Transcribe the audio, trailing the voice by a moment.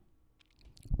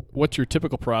what's your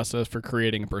typical process for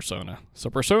creating a persona? So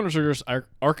personas are just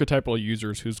archetypal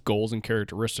users whose goals and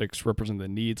characteristics represent the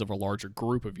needs of a larger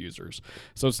group of users.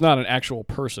 So it's not an actual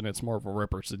person, it's more of a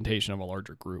representation of a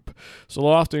larger group. So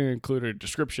they'll often include a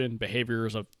description,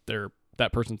 behaviors of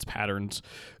that person's patterns,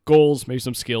 goals, maybe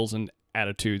some skills and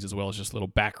attitudes, as well as just little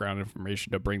background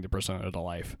information to bring the persona to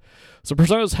life. So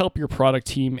personas help your product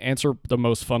team answer the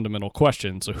most fundamental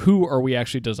questions. So who are we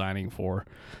actually designing for?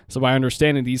 So by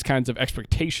understanding these kinds of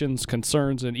expectations,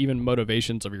 concerns, and even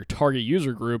motivations of your target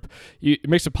user group, it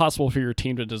makes it possible for your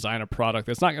team to design a product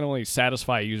that's not going to only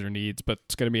satisfy user needs, but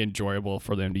it's going to be enjoyable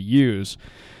for them to use.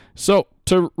 So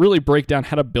to really break down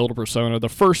how to build a persona, the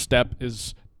first step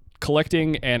is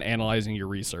collecting and analyzing your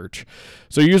research.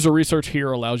 So user research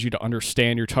here allows you to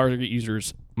understand your target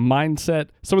user's mindset,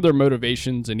 some of their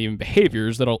motivations, and even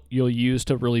behaviors that you'll use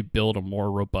to really build a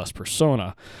more robust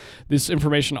persona. This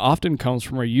information often comes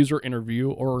from a user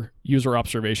interview or user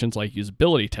observations like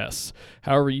usability tests.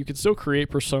 However, you can still create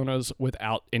personas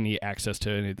without any access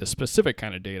to any of the specific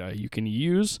kind of data. You can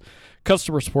use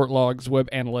customer support logs, web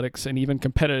analytics, and even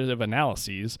competitive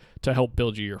analyses to help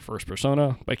build you your first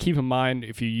persona. But keep in mind,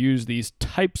 if you use these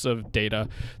types of data,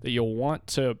 that you'll want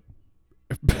to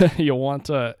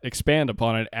expand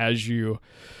upon it as you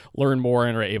learn more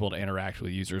and are able to interact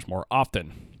with users more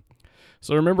often.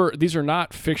 So remember, these are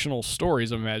not fictional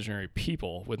stories of imaginary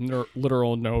people with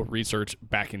literal no research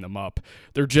backing them up.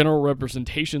 They're general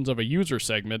representations of a user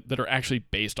segment that are actually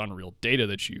based on real data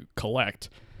that you collect.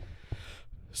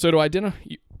 So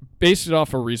based it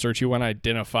off of research, you want to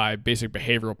identify basic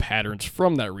behavioral patterns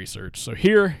from that research. So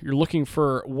here, you're looking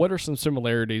for what are some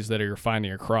similarities that you're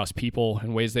finding across people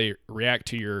and ways they react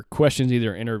to your questions,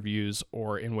 either in interviews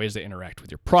or in ways they interact with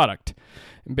your product.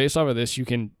 And based off of this, you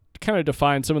can kind of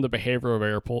define some of the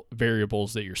behavioral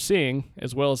variables that you're seeing,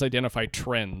 as well as identify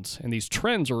trends. And these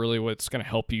trends are really what's going to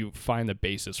help you find the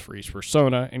basis for each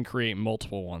persona and create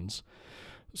multiple ones.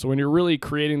 So when you're really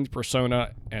creating the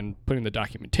persona and putting the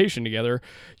documentation together,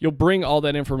 you'll bring all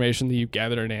that information that you've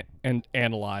gathered and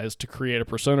analyzed to create a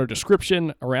persona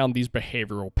description around these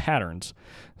behavioral patterns.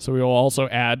 So we'll also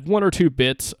add 1 or 2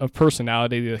 bits of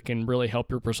personality that can really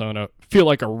help your persona feel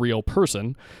like a real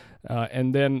person.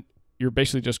 And then you're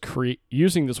basically just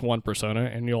using this one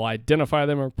persona, and you'll identify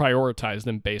them or prioritize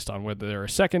them based on whether they're a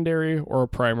secondary or a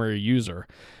primary user.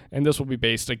 And this will be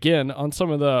based, again, on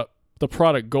some of the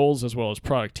product goals as well as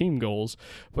product team goals,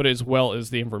 but as well as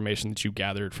the information that you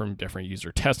gathered from different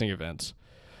user testing events.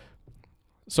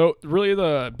 So really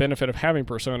the benefit of having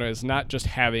persona is not just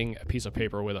having a piece of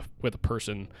paper with a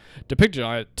person depicted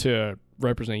on it to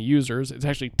represent users. It's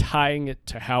actually tying it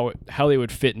to how they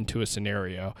would fit into a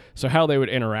scenario, so how they would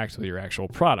interact with your actual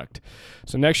product.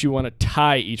 So next you want to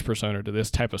tie each persona to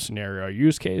this type of scenario or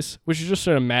use case, which is just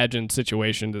an imagined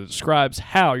situation that describes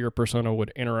how your persona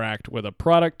would interact with a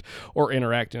product or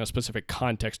interact in a specific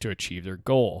context to achieve their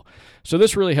goal. So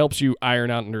this really helps you iron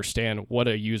out and understand what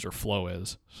a user flow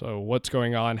is. So what's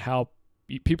going on, how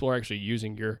people are actually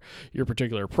using your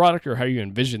particular product, or how you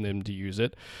envision them to use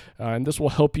it. And this will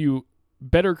help you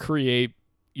better create,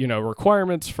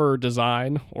 requirements for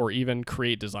design, or even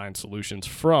create design solutions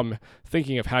from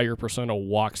thinking of how your persona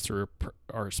walks through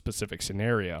our specific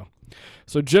scenario.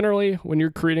 So generally, when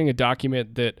you're creating a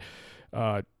document that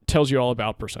tells you all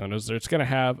about personas, it's going to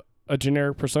have a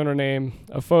generic persona name,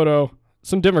 a photo,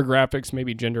 some demographics,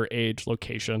 maybe gender, age,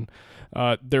 location,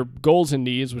 their goals and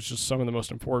needs, which is some of the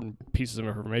most important pieces of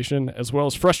information, as well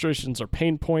as frustrations or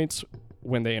pain points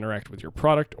when they interact with your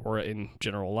product or in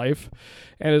general life,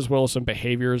 and as well as some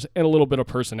behaviors and a little bit of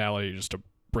personality just to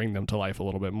bring them to life a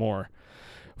little bit more.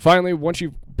 Finally, once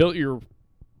you've built your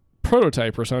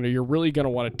prototype persona, you're really going to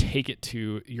want to take it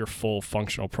to your full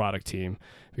functional product team,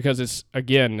 because it's,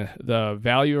 again, the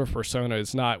value of persona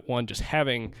is not one just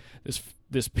having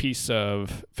this piece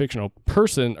of fictional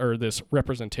person or this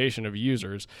representation of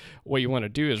users. What you want to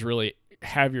do is really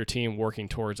have your team working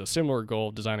towards a similar goal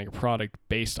of designing a product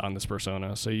based on this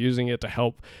persona. So using it to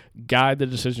help guide the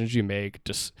decisions you make,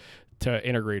 just to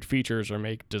integrate features or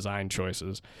make design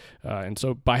choices. And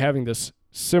so by having this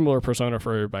similar persona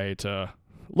for everybody to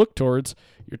look towards,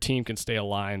 your team can stay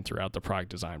aligned throughout the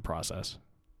product design process.